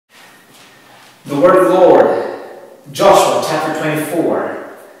The word of the Lord, Joshua chapter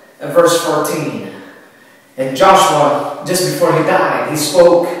 24, and verse 14. And Joshua, just before he died, he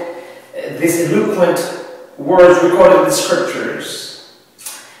spoke these eloquent words recorded in the scriptures.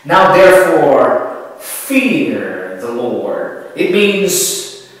 Now therefore, fear the Lord. It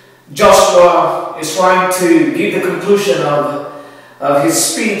means Joshua is trying to give the conclusion of his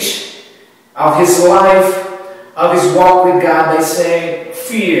speech, of his life, of his walk with God by saying,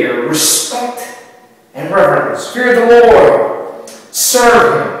 fear, respect, and reverence. Fear the Lord.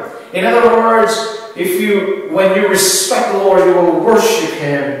 Serve Him. In other words, when you respect the Lord, you will worship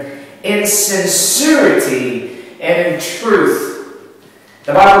Him in sincerity and in truth.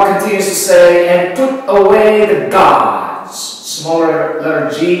 The Bible continues to say, and put away the gods, smaller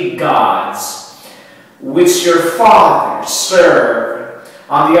letter G, gods, which your fathers served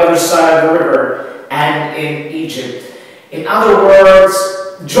on the other side of the river and in Egypt. In other words,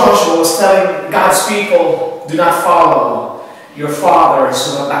 Joshua was telling God's people, do not follow your fathers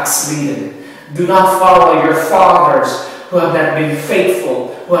who have backslidden. Do not follow your fathers who have not been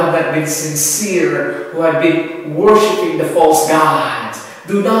faithful, who have not been sincere, who have been worshiping the false gods.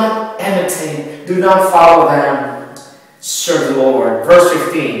 Do not imitate. Do not follow them. Serve the Lord. Verse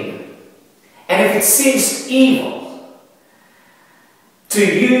 15. And if it seems evil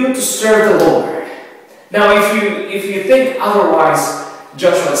to you to serve the Lord. Now if you think otherwise,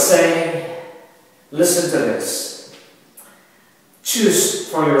 Joshua is saying, listen to this. Choose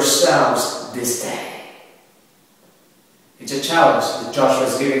for yourselves this day. It's a challenge that Joshua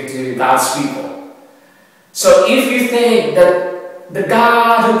is giving to God's people. So if you think that the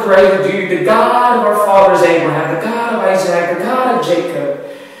God who created you, the God of our fathers Abraham, the God of Isaac, the God of Jacob,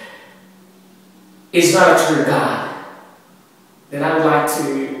 is not a true God, then I would like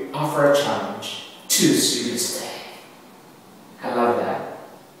to offer a challenge. Choose you this day. I love that.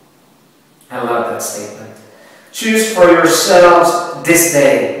 I love that statement. Choose for yourselves this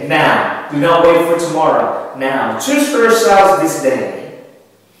day, now. Do not wait for tomorrow, now. Choose for yourselves this day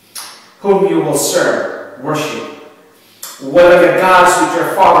whom you will serve, worship. Whether the gods which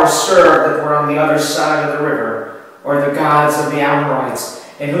your fathers served that were on the other side of the river, or the gods of the Amorites,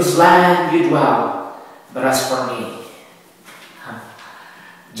 in whose land you dwell. But as for me,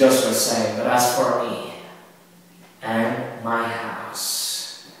 Joshua was saying, but as for me and my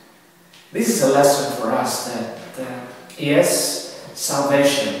house. This is a lesson for us that, yes,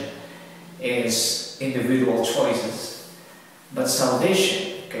 salvation is individual choices, but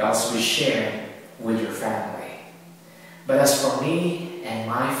salvation can also be shared with your family. But as for me and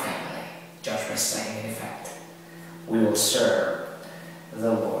my family, Joshua is saying, in effect, we will serve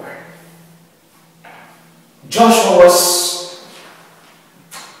the Lord. Joshua was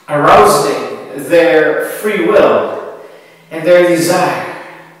arousing their free will and their desire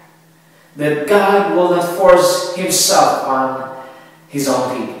that God will not force Himself on His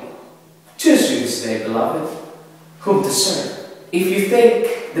own people. Choose you this day, beloved, whom to serve. If you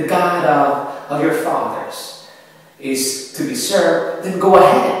think the God of your fathers is to be served, then go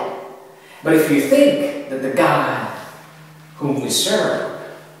ahead. But if you think that the God whom we serve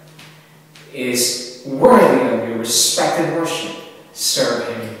is worthy of your respect and worship, serve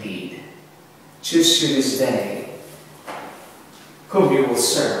Him indeed. Choose you this day whom you will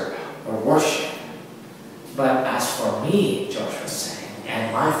serve or worship. But as for me, Joshua is saying,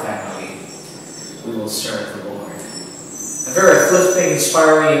 and my family, we will serve the Lord. A very uplifting,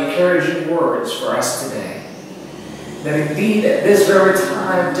 inspiring, encouraging words for us today. That indeed at this very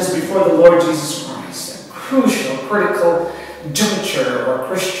time, just before the Lord Jesus Christ, a crucial, critical juncture of our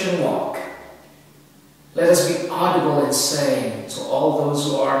Christian walk, let us be audible in saying to all those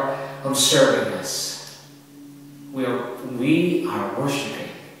who are observing us, we are worshiping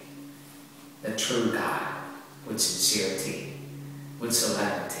the true God with sincerity, with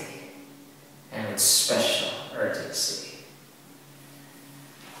solemnity, and with special urgency.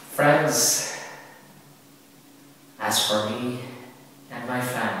 Friends, as for me and my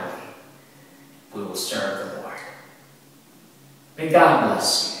family, we will serve the Lord. May God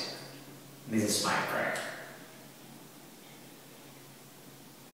bless you. This is my prayer.